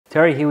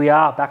Terry, here we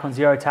are, back on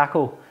Zero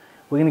Tackle.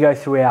 We're going to go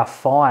through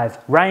our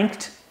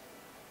ranked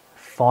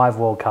 5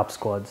 World Cup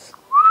squads.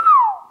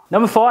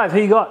 Number 5, who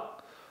you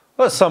got?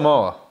 Got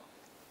Samoa.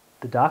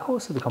 The dark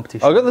horse or the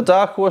competition? I got the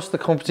dark horse, the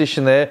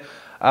competition there.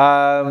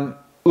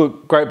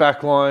 Look, great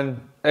back line,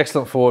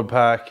 excellent forward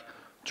pack.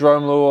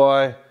 Jerome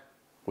Luai,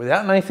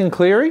 without Nathan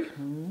Cleary,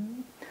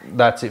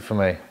 that's it for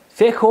me.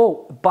 Fair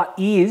call, but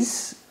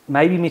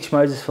maybe Mitch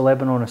Moses for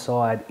Lebanon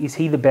aside, is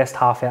he the best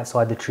half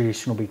outside the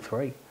traditional big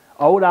three?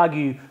 I would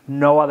argue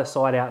no other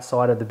side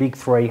outside of the big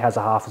three has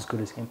a half as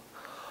good as him.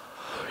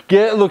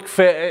 Yeah, look,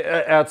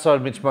 fair,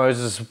 outside Mitch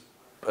Moses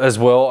as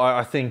well,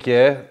 I think,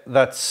 yeah,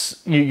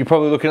 that's you're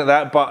probably looking at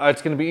that, but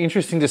it's going to be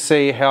interesting to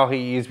see how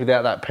he is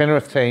without that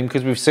Penrith team,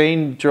 because we've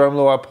seen Jerome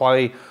Luai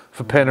play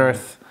for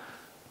Penrith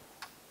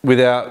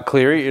without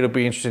Cleary. It'll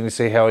be interesting to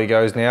see how he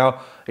goes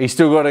now. He's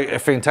still got a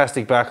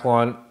fantastic back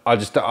line.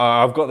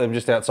 I've got them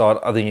just outside.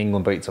 I think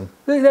England beats them.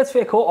 That's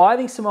fair call. I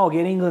think Samoa will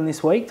get England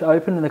this week to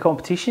open in the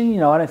competition.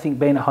 I don't think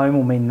being at home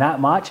will mean that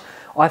much.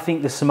 I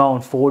think the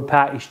Samoan forward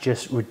pack is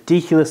just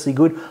ridiculously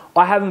good.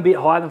 I have them a bit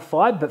higher than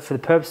 5, but for the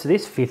purpose of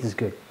this, 5th is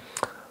good.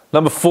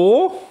 Number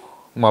 4,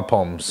 my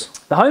Poms.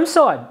 The home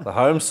side. The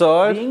home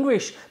side. The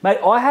English. Mate,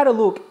 I had a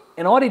look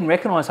and I didn't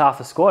recognise half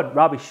the squad.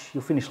 Rubbish.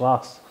 You'll finish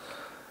last.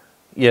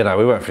 Yeah, no,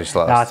 we won't finish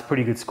last. No, it's a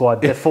pretty good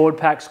squad. The forward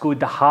pack's good.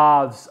 The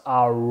halves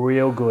are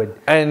real good.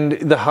 And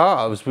the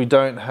halves, we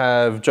don't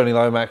have Johnny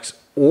Lomax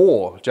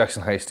or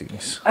Jackson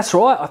Hastings. That's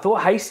right. I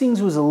thought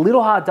Hastings was a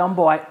little hard done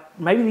by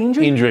maybe the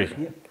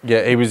injury.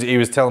 Yeah, he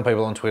was telling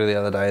people on Twitter the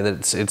other day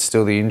that it's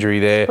still the injury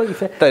there.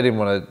 They didn't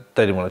want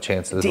to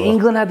chance it as well.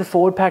 England had the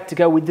forward pack to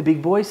go with the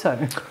big boys,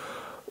 so.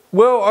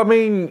 Well, I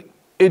mean,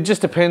 it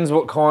just depends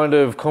what kind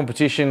of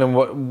competition and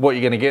what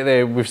you're going to get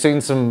there. We've seen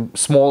some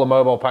smaller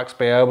mobile packs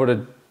be able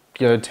to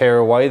tear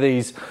away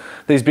these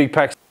big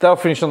packs. They'll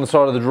finish on the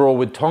side of the draw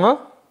with Tonga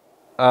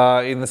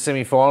in the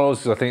semi-finals,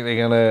 because I think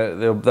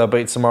they'll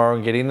beat Samoa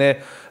and get in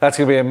there. That's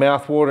going to be a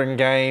mouth-watering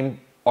game.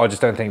 I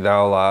just don't think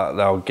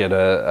they'll get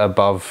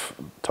above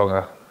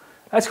Tonga.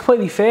 That's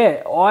completely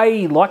fair.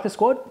 I like the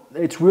squad.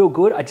 It's real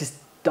good. I just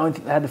don't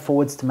think they had the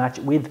forwards to match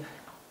it with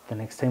the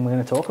next team we're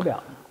going to talk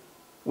about,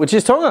 which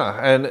is Tonga,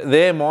 and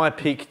they're my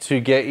pick to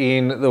get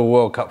in the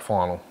World Cup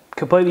final.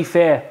 Completely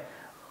fair.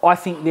 I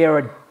think they're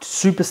a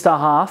superstar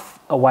half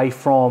away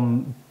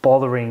from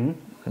bothering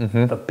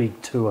the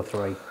big 2 or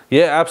 3.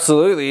 Yeah,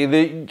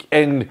 absolutely.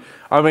 And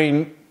I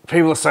mean,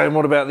 people are saying,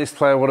 what about this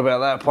player? What about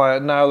that player?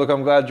 No, look,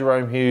 I'm glad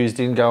Jerome Hughes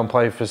didn't go and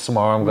play for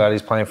Samoa. I'm glad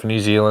he's playing for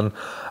New Zealand.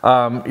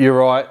 You're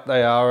right.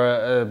 They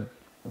are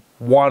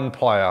one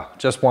player,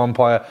 just one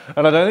player.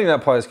 And I don't think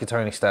that player is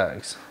Katoni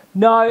Staggs.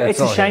 No,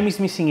 it's a shame he's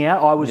missing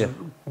out. I was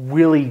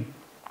really...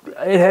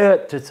 It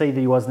hurt to see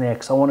that he wasn't there,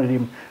 because I wanted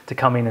him to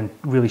come in and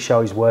really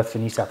show his worth for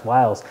New South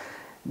Wales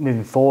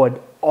moving forward.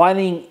 I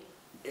think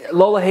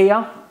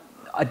Lolohea,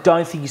 I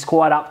don't think he's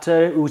quite up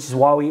to, which is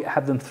why we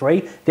have them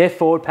 3. Their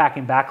forward pack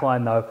and back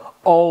line, though,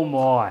 oh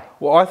my.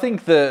 Well, I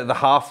think the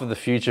half of the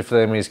future for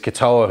them is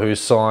Katoa, who's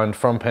signed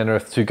from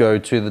Penrith to go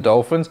to the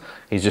Dolphins.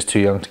 He's just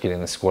too young to get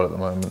in the squad at the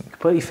moment.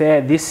 Completely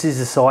fair. This is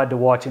a side to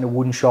watch, and it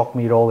wouldn't shock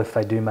me at all if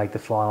they do make the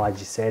final, as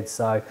you said.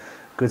 So,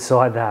 good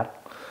side that.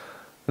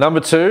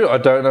 Number 2, I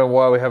don't know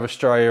why we have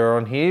Australia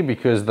on here,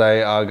 because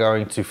they are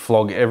going to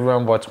flog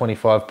everyone by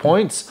 25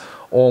 points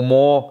or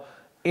more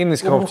in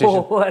this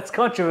competition. Oh, that's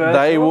controversial.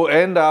 They will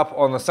end up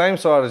on the same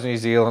side as New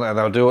Zealand, and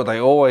they'll do what they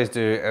always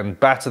do and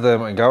batter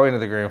them and go into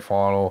the grand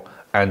final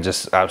and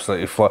just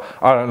absolutely fly.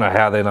 I don't know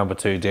how they're number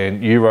 2,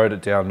 Dan. You wrote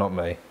it down, not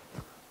me.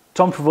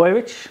 Tom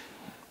Trbojevic,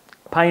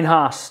 Payne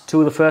Haas, 2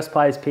 of the first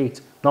players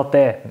picked, not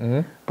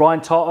there.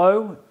 Brian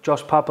To'o,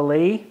 Josh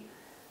Papali'i,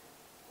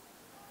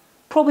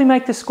 probably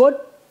make the squad.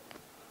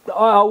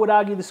 I would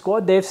argue the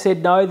squad. They've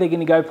said no, they're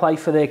going to go play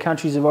for their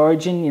countries of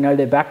origin,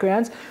 their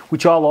backgrounds,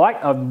 which I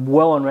like. I'm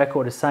well on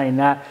record as saying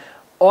that.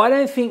 I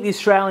don't think the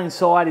Australian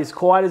side is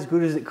quite as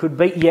good as it could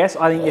be. Yes,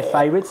 I think they're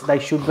favourites. They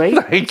should be.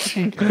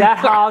 That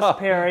halves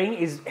pairing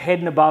is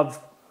heading above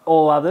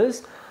all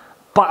others.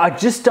 But I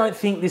just don't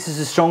think this is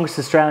the strongest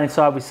Australian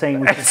side we've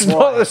seen. It's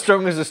not the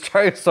strongest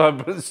Australian side,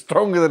 but it's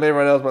stronger than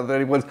everyone else by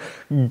 30 points.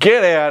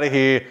 Get out of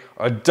here.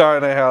 I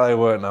don't know how they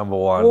weren't number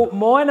 1. Well,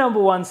 my number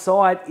 1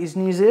 side is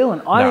New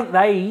Zealand. I think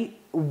they,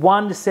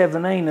 1 to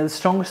 17, are the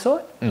strongest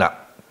side. No.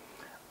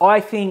 I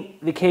think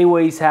the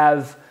Kiwis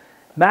have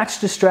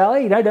matched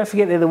Australia. Don't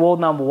forget they're the world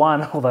number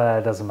 1, although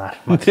it doesn't matter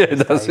much. Yeah,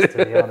 it does. To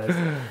be honest.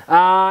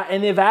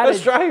 And they've added...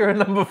 Australia are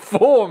number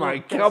 4,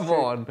 mate. Come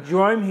on.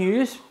 Jerome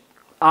Hughes,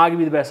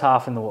 arguably the best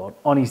half in the world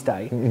on his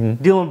day.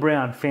 Dylan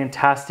Brown,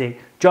 fantastic.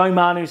 Joe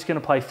Manu's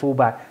going to play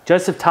fullback.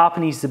 Joseph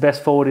Tarpany's the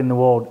best forward in the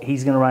world.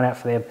 He's going to run out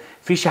for them.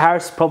 Fisher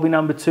Harris is probably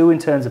number 2 in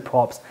terms of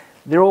props.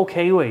 They're all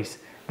Kiwis.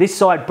 This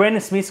side, Brendan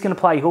Smith's going to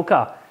play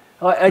hooker.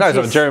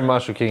 Jeremy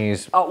Marshall-King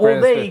is...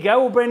 there you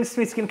go. Well, Brendan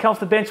Smith's going to come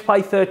off the bench,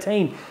 play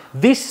 13.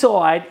 This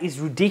side is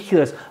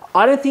ridiculous.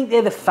 I don't think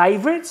they're the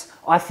favourites.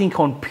 I think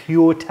on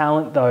pure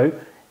talent, though,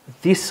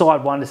 this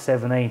side 1 to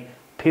 17...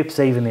 pips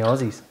even the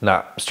Aussies.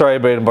 No, Australia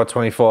beat them by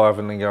 25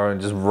 and then go and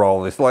just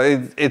roll this.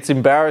 It's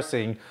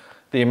embarrassing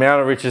the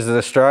amount of riches that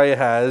Australia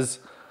has,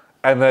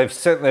 and they've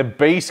sent their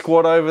B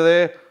squad over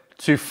there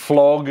to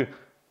flog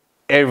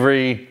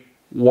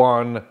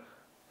everyone.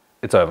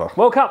 It's over.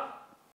 World Cup.